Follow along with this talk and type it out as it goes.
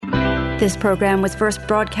This program was first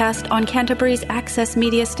broadcast on Canterbury's access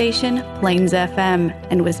media station, Plains FM,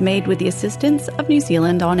 and was made with the assistance of New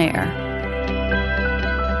Zealand On Air.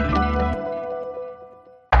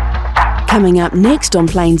 Coming up next on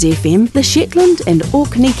Plains FM, the Shetland and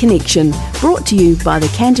Orkney Connection, brought to you by the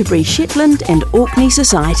Canterbury Shetland and Orkney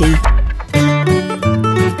Society.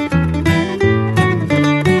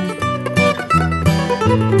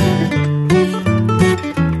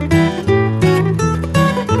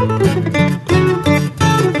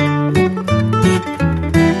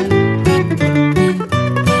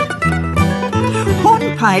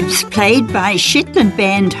 Pipes played by Shetland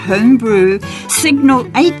band Homebrew signal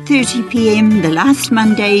 8:30pm the last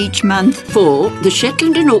Monday each month for the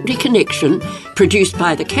Shetland and Orkney Connection, produced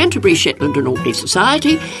by the Canterbury Shetland and Orkney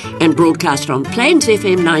Society and broadcast on Plains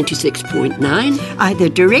FM 96.9, either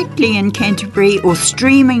directly in Canterbury or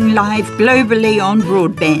streaming live globally on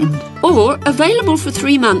broadband, or available for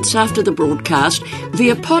 3 months after the broadcast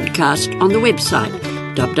via podcast on the website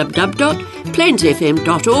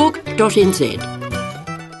www.plainsfm.org.nz.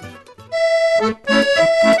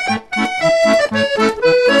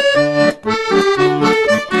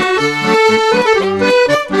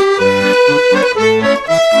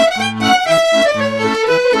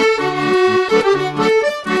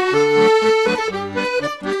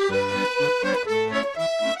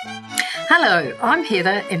 Hello, I'm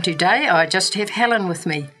Heather, and today I just have Helen with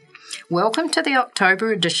me. Welcome to the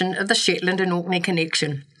October edition of the Shetland and Orkney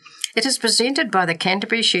Connection. It is presented by the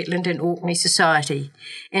Canterbury Shetland and Orkney Society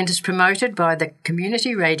and is promoted by the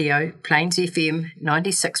community radio Plains FM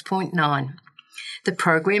 96.9. The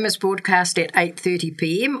program is broadcast at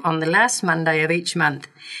 8:30pm on the last Monday of each month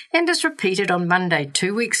and is repeated on Monday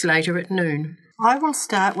 2 weeks later at noon. I will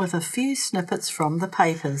start with a few snippets from the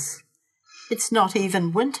papers. It's not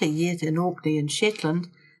even winter yet in Orkney and Shetland,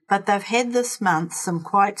 but they've had this month some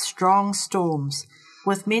quite strong storms,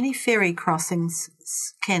 with many ferry crossings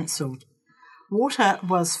cancelled. Water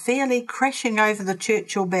was fairly crashing over the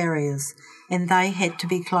Churchill barriers, and they had to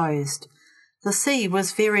be closed. The sea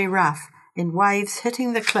was very rough, and waves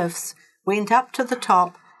hitting the cliffs went up to the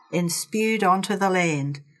top and spewed onto the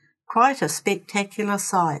land. Quite a spectacular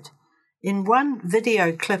sight. In one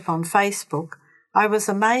video clip on Facebook, I was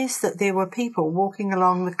amazed that there were people walking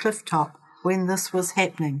along the cliff top when this was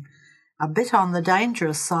happening. A bit on the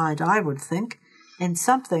dangerous side, I would think, and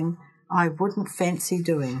something I wouldn't fancy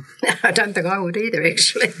doing. I don't think I would either,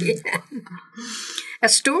 actually. A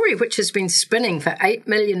story which has been spinning for 8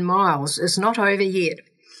 million miles is not over yet,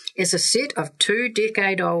 as a set of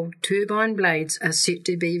 2-decade-old turbine blades are set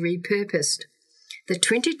to be repurposed. The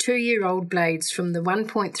 22-year-old blades from the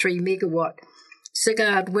 1.3 megawatt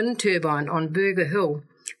Sigard wind turbine on Burger Hill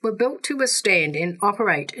were built to withstand and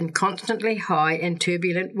operate in constantly high and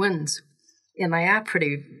turbulent winds. And they are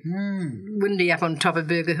pretty windy up on top of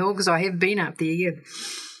Burger Hill, because I have been up there. Yeah.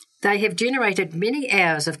 They have generated many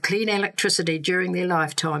hours of clean electricity during their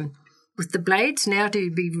lifetime. With the blades now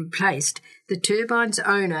to be replaced, the turbine's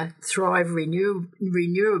owner, Thrive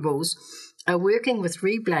Renewables, are working with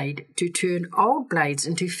Reblade to turn old blades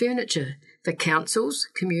into furniture for councils,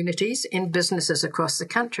 communities and businesses across the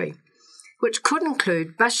country, which could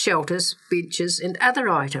include bus shelters, benches and other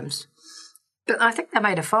items. But I think they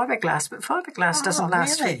made a fiberglass, but fiberglass doesn't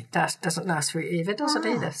last forever, does it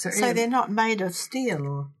either? So they're not made of steel?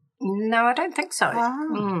 Or? No, I don't think so.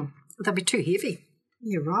 They'll be too heavy.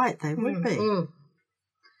 You're right, they would be.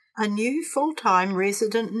 A new full-time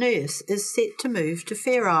resident nurse is set to move to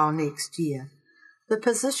Fair Isle next year. The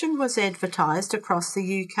position was advertised across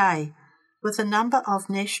the UK, with a number of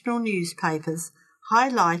national newspapers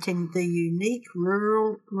highlighting the unique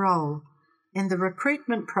rural role, and the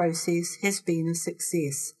recruitment process has been a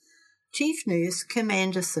success. Chief Nurse Kim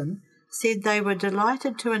Anderson said they were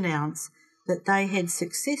delighted to announce that they had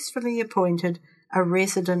successfully appointed a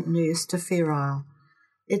resident nurse to Fair Isle.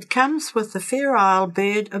 It comes with the Fair Isle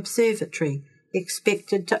Bird Observatory,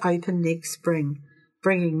 expected to open next spring,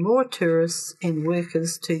 bringing more tourists and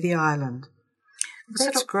workers to the island.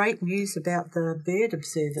 That's great news about the bird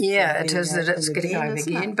observatory. Yeah, it is that it's getting home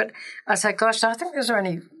again. But I say, gosh, I think there's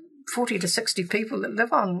only 40 to 60 people that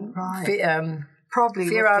live on probably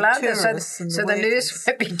Fair Isle, the tourists and so the nurse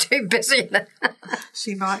won't be too busy.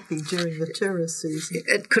 She might be during the tourist season.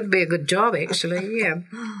 It could be a good job, actually, yeah.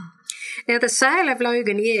 Now, the sale of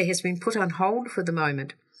Loganair has been put on hold for the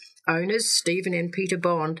moment. Owners Stephen and Peter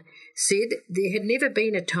Bond said there had never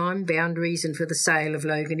been a time-bound reason for the sale of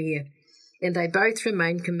Loganair, and they both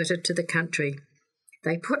remain committed to the country.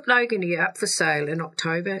 They put Loganair up for sale in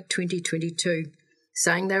October 2022,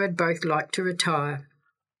 saying they would both like to retire.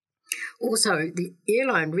 Also, the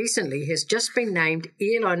airline recently has just been named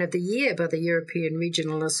Airline of the Year by the European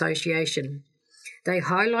Regional Association. They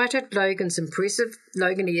highlighted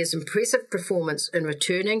Loganair's impressive performance in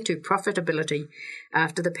returning to profitability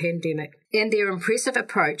after the pandemic and their impressive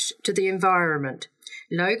approach to the environment.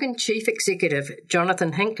 Logan Chief Executive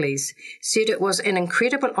Jonathan Hinckley's said it was an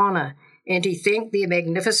incredible honour, and he thanked their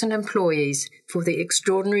magnificent employees for their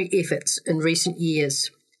extraordinary efforts in recent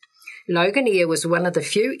years. Loganair was one of the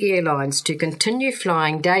few airlines to continue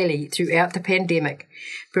flying daily throughout the pandemic,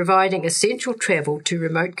 providing essential travel to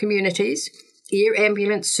remote communities, air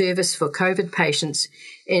ambulance service for COVID patients,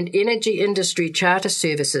 and energy industry charter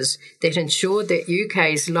services that ensured that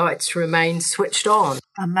UK's lights remain switched on.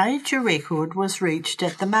 A major record was reached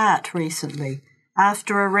at the Mart recently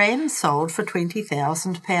after a ram sold for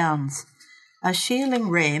 £20,000. A shearling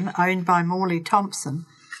ram owned by Morley Thompson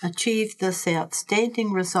achieved this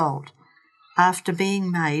outstanding result after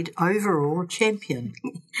being made overall champion.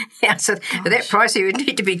 Yeah, so at that price he would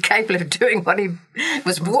need to be capable of doing what he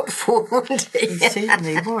was bought for, wouldn't he? He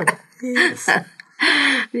certainly would, yes.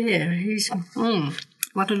 Yeah,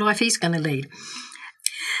 what a life he's going to lead.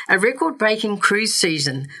 A record-breaking cruise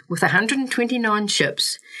season with 129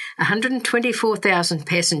 ships, 124,000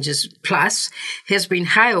 passengers plus, has been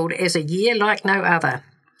hailed as a year like no other.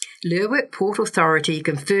 Lerwick Port Authority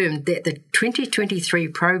confirmed that the 2023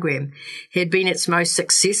 program had been its most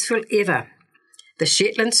successful ever. The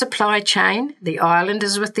Shetland supply chain, the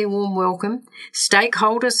islanders with their warm welcome,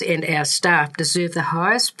 stakeholders and our staff deserve the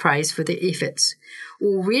highest praise for their efforts.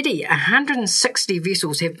 Already 160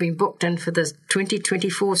 vessels have been booked in for the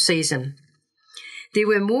 2024 season. There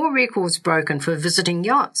were more records broken for visiting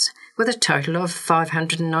yachts, with a total of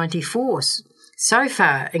 594 so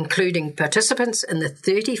far, including participants in the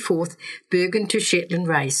 34th Bergen to Shetland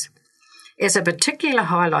race. As a particular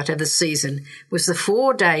highlight of the season was the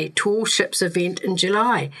 4-day tall ships event in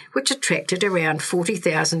July, which attracted around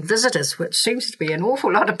 40,000 visitors, which seems to be an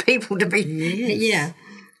awful lot of people to be. Yes. Yeah.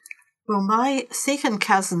 Well, my second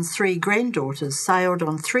cousin's 3 granddaughters sailed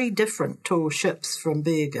on 3 different tall ships from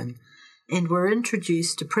Bergen and were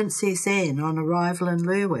introduced to Princess Anne on arrival in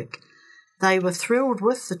Lerwick. They were thrilled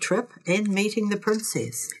with the trip and meeting the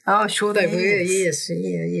princess. Oh, sure they were, yes.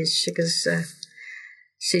 Yeah, yes, because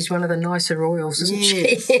she's one of the nicer royals, isn't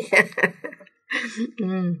she?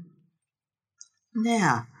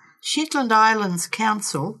 Now, Shetland Islands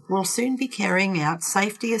Council will soon be carrying out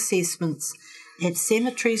safety assessments at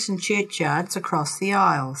cemeteries and churchyards across the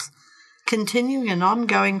Isles, continuing an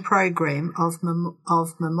ongoing program of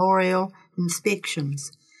memorial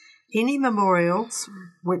inspections. Any memorials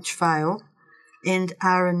which fail and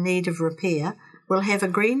are in need of repair will have a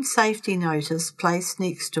green safety notice placed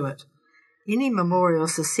next to it. Any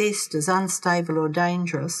memorials assessed as unstable or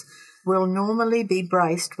dangerous will normally be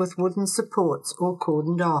braced with wooden supports or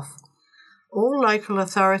cordoned off. All local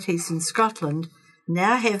authorities in Scotland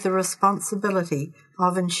now have the responsibility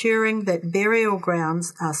of ensuring that burial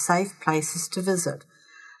grounds are safe places to visit,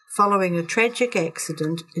 following a tragic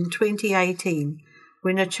accident in 2018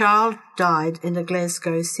 when a child died in a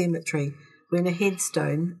Glasgow cemetery when a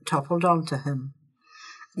headstone toppled onto him.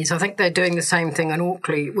 Yes, I think they're doing the same thing in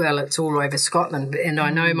Orkney. Well, it's all over Scotland, and I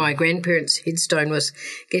know my grandparents' headstone was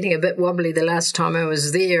getting a bit wobbly the last time I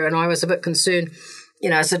was there, and I was a bit concerned. You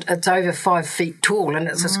know, it's over 5 feet tall, and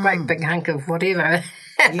it's this great big hunk of whatever.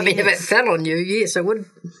 If it fell on you, yes, it would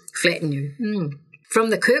flatten you. From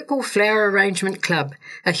the Kirkwall Flower Arrangement Club,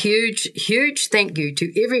 a huge, huge thank you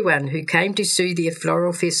to everyone who came to see their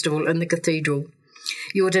floral festival in the cathedral.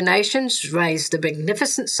 Your donations raised the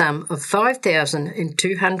magnificent sum of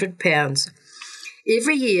 £5,200.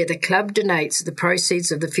 Every year the club donates the proceeds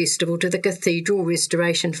of the festival to the Cathedral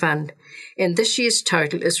Restoration Fund, and this year's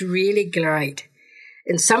total is really great.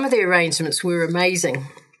 And some of the arrangements were amazing.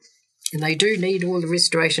 And they do need all the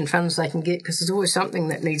restoration funds they can get because there's always something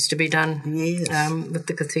that needs to be done with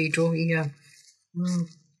the cathedral. Yeah.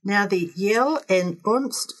 Now, the Yell and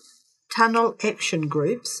Unst Tunnel Action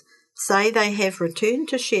Groups say they have returned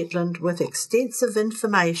to Shetland with extensive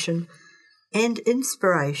information and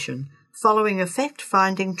inspiration following a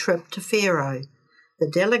fact-finding trip to Faroe. The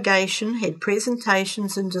delegation had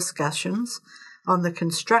presentations and discussions on the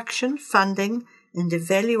construction, funding and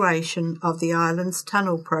evaluation of the island's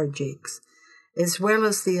tunnel projects, as well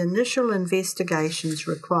as the initial investigations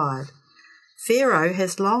required. Faroe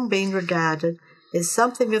has long been regarded as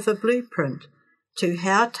something of a blueprint to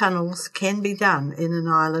how tunnels can be done in an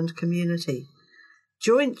island community.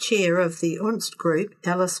 Joint chair of the Unst Group,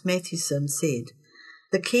 Alice Mathewson, said,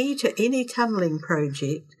 "The key to any tunnelling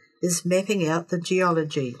project is mapping out the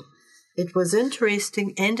geology. It was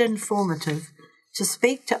interesting and informative to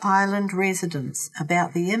speak to island residents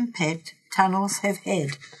about the impact tunnels have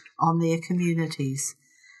had on their communities,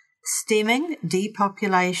 stemming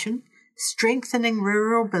depopulation, strengthening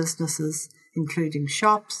rural businesses, including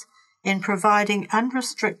shops, and providing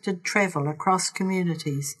unrestricted travel across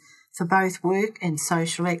communities for both work and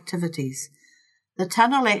social activities. The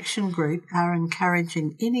Tunnel Action Group are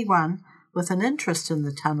encouraging anyone with an interest in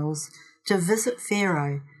the tunnels to visit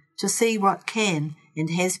Faroe to see what can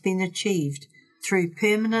and has been achieved through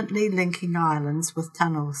permanently linking islands with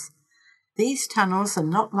tunnels. These tunnels are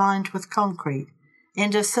not lined with concrete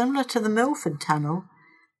and are similar to the Milford Tunnel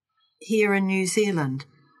here in New Zealand,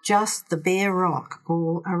 just the bare rock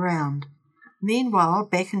all around. Meanwhile,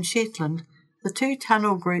 back in Shetland, the two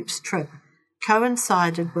tunnel groups' trip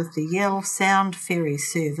coincided with the Yell Sound ferry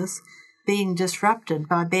service being disrupted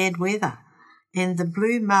by bad weather and the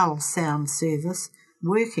Blue Mull Sound service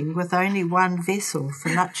working with only one vessel for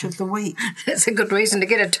much of the week. That's a good reason to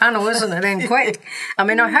get a tunnel, isn't it? And quick. I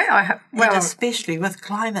mean, and especially with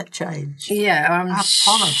climate change. Yeah, I'm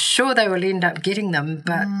sure they will end up getting them,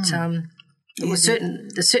 but they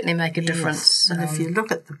certainly make a difference. And if you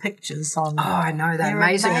look at the pictures on... Oh, I know, they're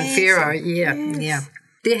amazing in Faroe. Yeah.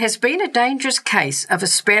 There has been a dangerous case of a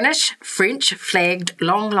Spanish, French-flagged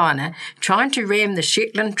longliner trying to ram the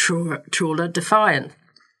Shetland trawler Defiant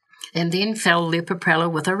and then fell their propeller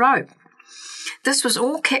with a rope. This was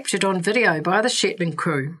all captured on video by the Shetland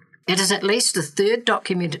crew. It is at least the third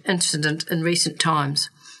documented incident in recent times,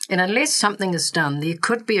 and unless something is done, there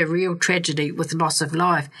could be a real tragedy with loss of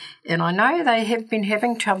life. And I know they have been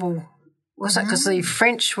having trouble, was it because the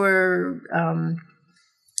French were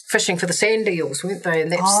fishing for the sand eels, weren't they?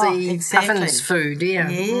 And that's puffins food, yeah.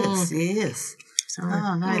 Yes. So,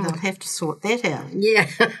 they'll have to sort that out. Yeah.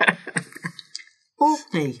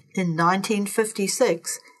 Orkney in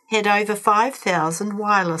 1956 had over 5,000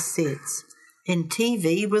 wireless sets, and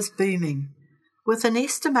TV was booming. With an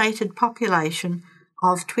estimated population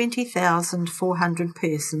of 20,400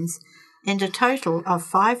 persons and a total of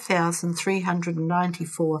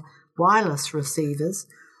 5,394 wireless receivers,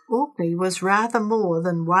 Orkney was rather more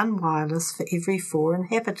than one wireless for every 4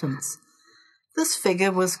 inhabitants. This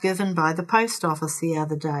figure was given by the Post Office the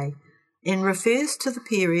other day and refers to the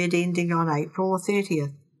period ending on April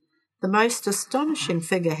 30th. The most astonishing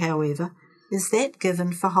figure, however, is that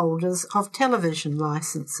given for holders of television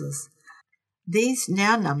licences. These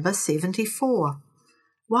now number 74.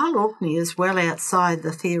 While Orkney is well outside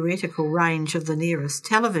the theoretical range of the nearest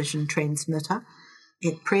television transmitter,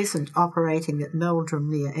 at present operating at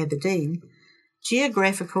Meldrum near Aberdeen,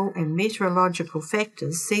 geographical and meteorological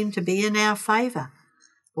factors seem to be in our favour.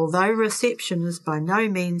 Although reception is by no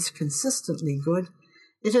means consistently good,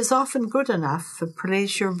 it is often good enough for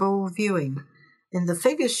pleasurable viewing, and the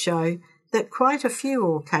figures show that quite a few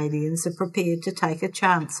Orcadians are prepared to take a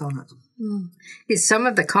chance on it. Yes, some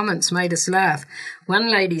of the comments made us laugh. One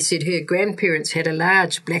lady said her grandparents had a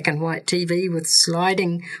large black and white TV with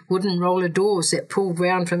sliding wooden roller doors that pulled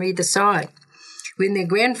round from either side. When their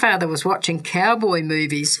grandfather was watching cowboy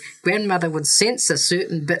movies, grandmother would censor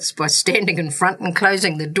certain bits by standing in front and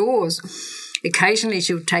closing the doors. Occasionally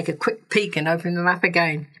she would take a quick peek and open them up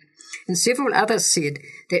again. And several others said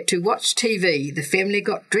that to watch TV, the family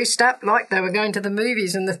got dressed up like they were going to the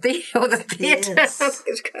movies in the theatre. Yes.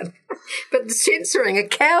 But censoring a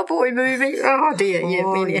cowboy movie, oh dear.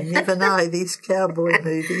 Oh, you never know, these cowboy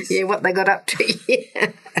movies. Yeah, what they got up to,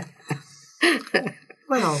 yeah.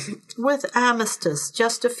 Well, with Armistice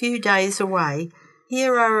just a few days away,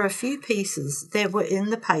 here are a few pieces that were in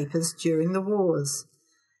the papers during the wars.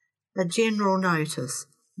 A general notice.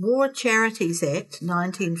 War Charities Act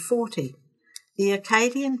 1940. The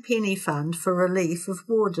Acadian Penny Fund for Relief of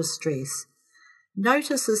War Distress.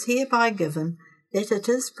 Notice is hereby given that it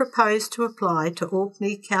is proposed to apply to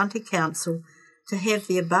Orkney County Council to have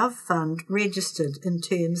the above fund registered in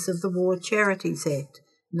terms of the War Charities Act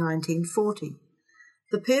 1940.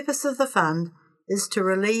 The purpose of the fund is to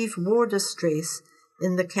relieve war distress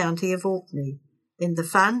in the county of Orkney, and the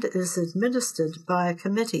fund is administered by a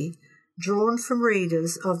committee drawn from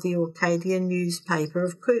readers of the Orcadian newspaper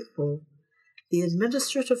of Kirkwall. The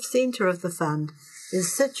administrative centre of the fund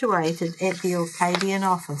is situated at the Orcadian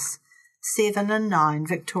office, 7 and 9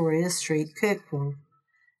 Victoria Street, Kirkwall.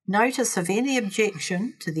 Notice of any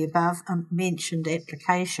objection to the above-mentioned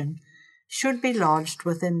application should be lodged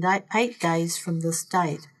within 8 days from this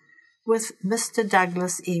date with Mr.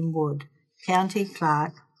 Douglas M. Wood, County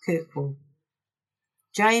Clerk, Kirkwall.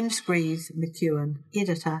 James Grieve McEwen,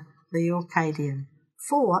 Editor, The Orcadian,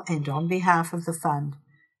 for and on behalf of the Fund.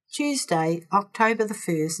 Tuesday, October the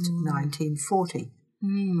 1st, 1940.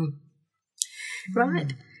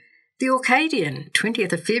 Right. The Orcadian,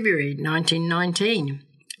 20th of February 1919,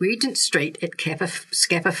 Regent Street at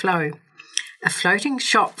Scapa Flow, a floating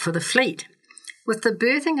shop for the fleet. With the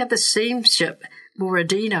berthing of the steamship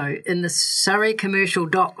Borodino in the Surrey commercial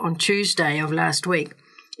dock on Tuesday of last week,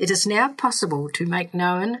 it is now possible to make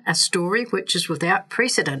known a story which is without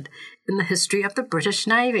precedent in the history of the British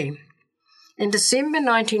Navy. In December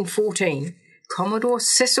 1914, Commodore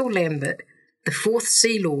Cecil Lambert, the Fourth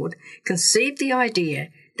Sea Lord, conceived the idea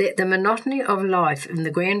that the monotony of life in the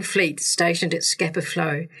Grand Fleet stationed at Scapa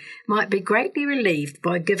Flow might be greatly relieved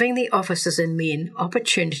by giving the officers and men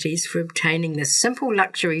opportunities for obtaining the simple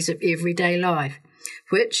luxuries of everyday life,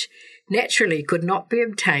 which naturally could not be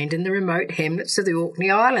obtained in the remote hamlets of the Orkney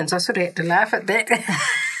Islands. I sort of had to laugh at that.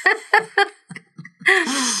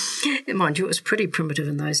 Mind you, it was pretty primitive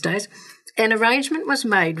in those days. An arrangement was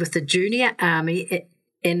made with the Junior Army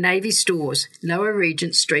and Navy Stores, Lower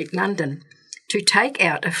Regent Street, London, to take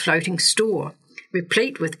out a floating store,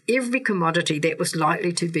 replete with every commodity that was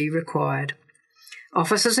likely to be required.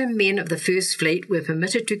 Officers and men of the First Fleet were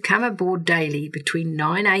permitted to come aboard daily between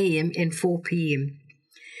 9 a.m. and 4 p.m.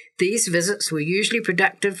 These visits were usually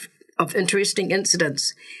productive of interesting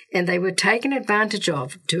incidents, and they were taken advantage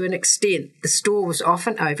of to an extent the store was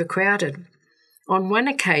often overcrowded. On one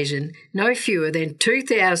occasion, no fewer than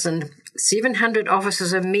 2,700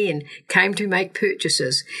 officers and men came to make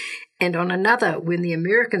purchases, and on another, when the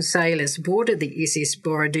American sailors boarded the SS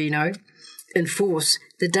Borodino in force,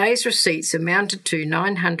 the day's receipts amounted to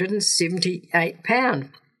 £978.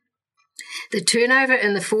 The turnover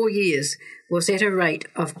in the 4 years was at a rate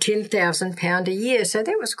of £10,000 a year, so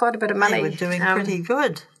that was quite a bit of money. They were doing pretty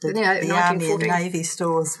good, the Army and Navy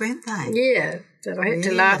stores, weren't they? Yeah, but I had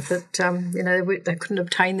to laugh that they couldn't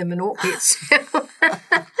obtain them in Orkney itself.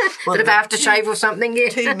 Well, bit of aftershave or something, yeah.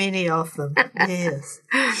 Too many of them, yes.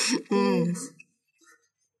 Yes.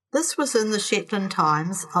 This was in the Shetland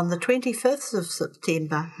Times on the 25th of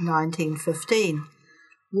September 1915.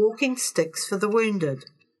 Walking sticks for the wounded.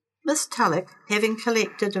 Miss Tulloch, having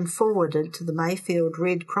collected and forwarded to the Mayfield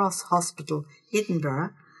Red Cross Hospital,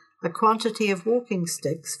 Edinburgh, a quantity of walking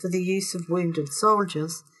sticks for the use of wounded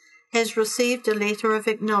soldiers, has received a letter of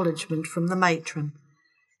acknowledgement from the matron,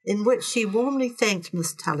 in which she warmly thanked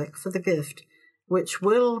Miss Tulloch for the gift, which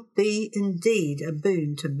will be indeed a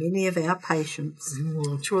boon to many of our patients.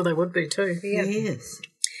 I'm sure they would be too. Yeah. Yes.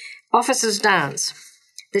 Officers' Dance.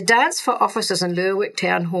 The dance for officers in Lerwick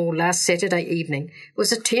Town Hall last Saturday evening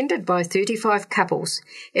was attended by 35 couples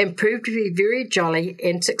and proved to be very jolly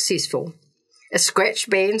and successful. A scratch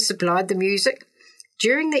band supplied the music.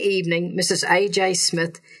 During the evening, Mrs. A.J.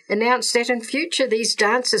 Smith announced that in future these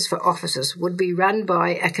dances for officers would be run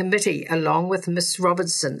by a committee along with Miss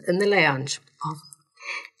Robinson in the lounge.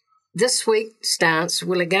 This week's dance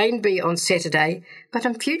will again be on Saturday, but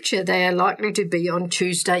in future they are likely to be on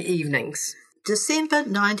Tuesday evenings. December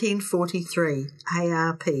 1943,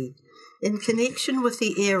 ARP. In connection with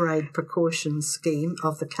the air raid precautions scheme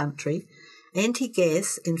of the country,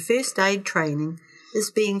 anti-gas and first aid training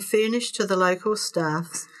is being furnished to the local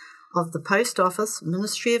staffs of the Post Office,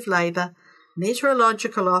 Ministry of Labour,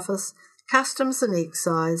 Meteorological Office, Customs and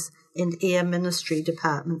Excise and Air Ministry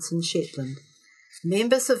departments in Shetland.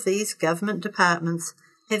 Members of these government departments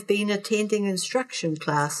have been attending instruction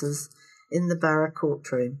classes in the Borough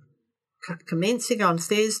Courtroom, commencing on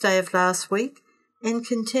Thursday of last week and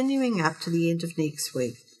continuing up to the end of next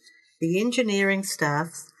week. The engineering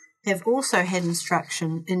staffs have also had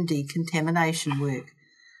instruction in decontamination work.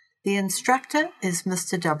 The instructor is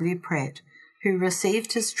Mr. W. Pratt, who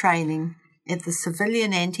received his training at the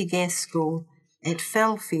Civilian Anti-Gas School at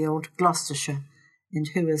Fellfield, Gloucestershire, and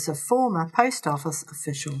who is a former post office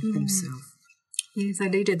official himself. Yes, they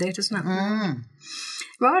needed that, isn't it?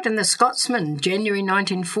 Right, and the Scotsman, January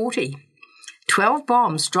 1940. 12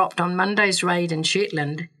 bombs dropped on Monday's raid in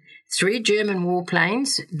Shetland. 3 German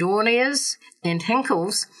warplanes, Dorniers and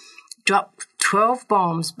Hinkels, dropped 12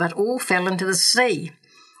 bombs, but all fell into the sea,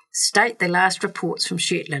 state the last reports from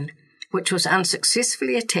Shetland, which was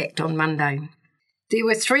unsuccessfully attacked on Monday. There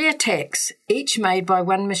were 3 attacks, each made by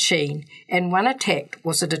one machine, and one attack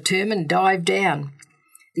was a determined dive down.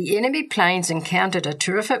 The enemy planes encountered a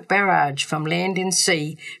terrific barrage from land and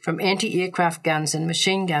sea from anti-aircraft guns and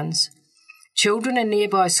machine guns. Children in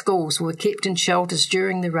nearby schools were kept in shelters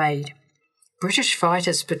during the raid. British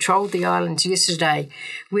fighters patrolled the islands yesterday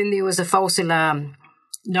when there was a false alarm.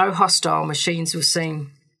 No hostile machines were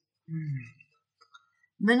seen.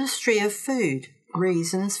 Ministry of Food,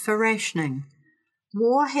 reasons for rationing.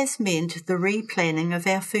 War has meant the replanning of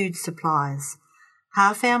our food supplies.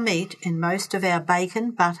 Half our meat and most of our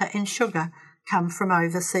bacon, butter and sugar come from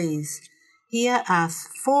overseas. Here are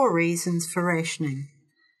 4 reasons for rationing.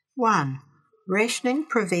 1. Rationing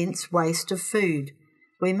prevents waste of food.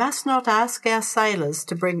 We must not ask our sailors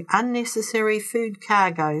to bring unnecessary food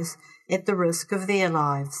cargoes at the risk of their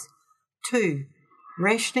lives. 2.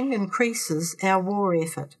 Rationing increases our war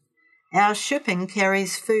effort. Our shipping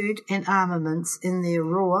carries food and armaments in their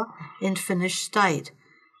raw and finished state,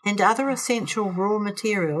 and other essential raw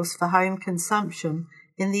materials for home consumption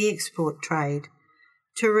in the export trade.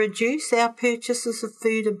 To reduce our purchases of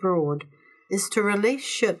food abroad is to release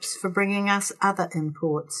ships for bringing us other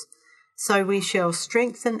imports, so we shall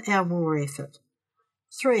strengthen our war effort.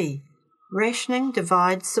 3. Rationing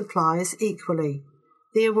divides supplies equally.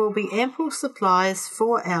 There will be ample supplies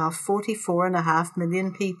for our 44.5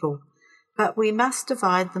 million people, but we must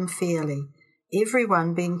divide them fairly,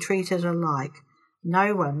 everyone being treated alike.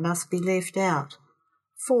 No one must be left out.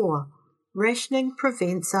 4. Rationing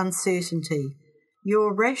prevents uncertainty.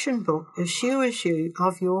 Your ration book assures you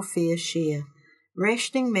of your fair share.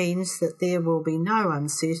 Rationing means that there will be no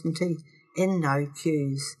uncertainty and no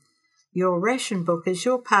queues. Your ration book is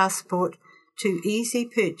your passport to easy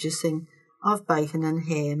purchasing of bacon and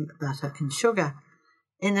ham, butter and sugar.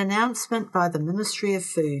 An announcement by the Ministry of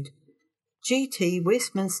Food. GT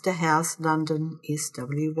Westminster House, London,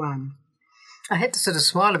 SW1. I had to sort of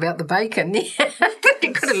smile about the bacon.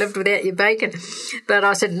 You could have lived without your bacon. But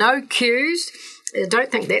I said, no queues. I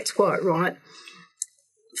don't think that's quite right.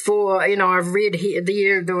 For, I've read here the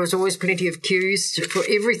year there was always plenty of queues for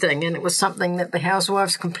everything, and it was something that the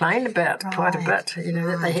housewives complained about quite a bit,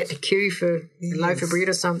 that they had to queue for a loaf of bread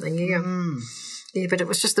or something, Yeah, but it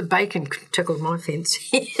was just the bacon tickled my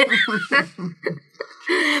fancy.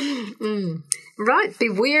 Right,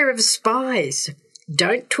 beware of spies.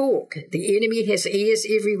 Don't talk. The enemy has ears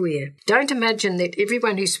everywhere. Don't imagine that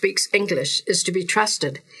everyone who speaks English is to be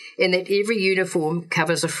trusted and that every uniform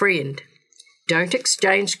covers a friend. Don't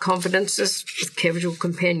exchange confidences with casual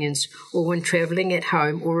companions or when travelling at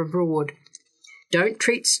home or abroad. Don't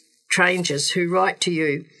treat strangers who write to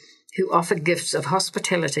you, who offer gifts of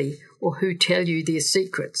hospitality or who tell you their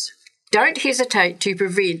secrets. Don't hesitate to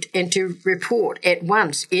prevent and to report at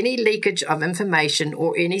once any leakage of information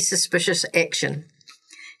or any suspicious action.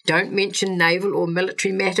 Don't mention naval or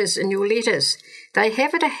military matters in your letters. They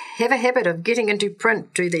have a habit of getting into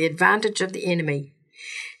print to the advantage of the enemy.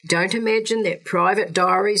 Don't imagine that private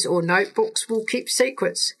diaries or notebooks will keep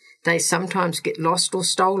secrets. They sometimes get lost or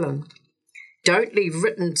stolen. Don't leave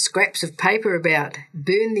written scraps of paper about.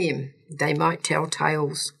 Burn them. They might tell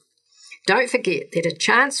tales. Don't forget that a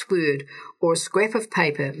chance word or a scrap of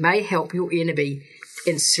paper may help your enemy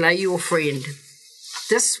and slay your friend.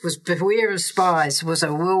 This was Beware of Spies, was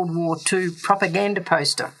a World War II propaganda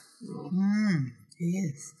poster.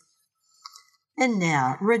 Yes. And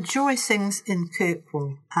now, rejoicings in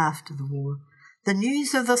Kirkwall after the war. The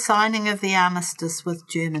news of the signing of the armistice with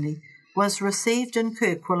Germany was received in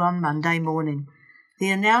Kirkwall on Monday morning. The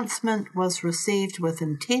announcement was received with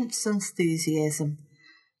intense enthusiasm.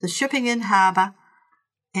 The shipping in harbour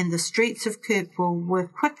and the streets of Kirkwall were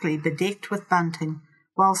quickly bedecked with bunting,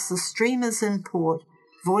 whilst the streamers in port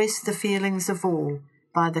voiced the feelings of all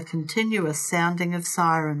by the continuous sounding of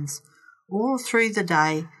sirens. All through the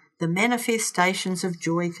day, the manifestations of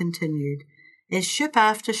joy continued. As ship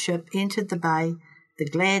after ship entered the bay, the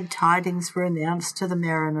glad tidings were announced to the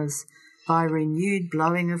mariners by renewed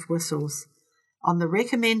blowing of whistles. On the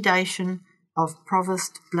recommendation of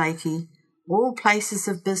Provost Blakey, all places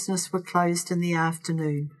of business were closed in the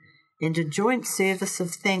afternoon, and a joint service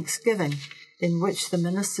of thanksgiving, in which the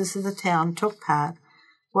ministers of the town took part,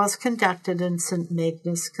 was conducted in St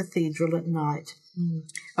Magnus Cathedral at night.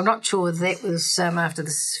 I'm not sure if that was after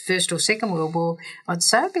the First or Second World War. I'd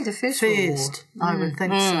say it'd be the First World War. I would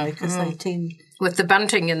think so, because they tend... With the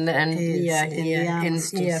bunting and Well,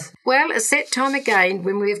 it's that time again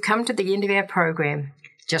when we have come to the end of our program.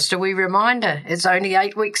 Just a wee reminder, it's only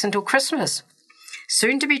 8 weeks until Christmas.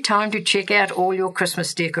 Soon to be time to check out all your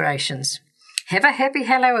Christmas decorations. Have a happy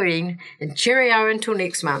Halloween and cheerio until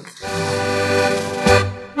next month.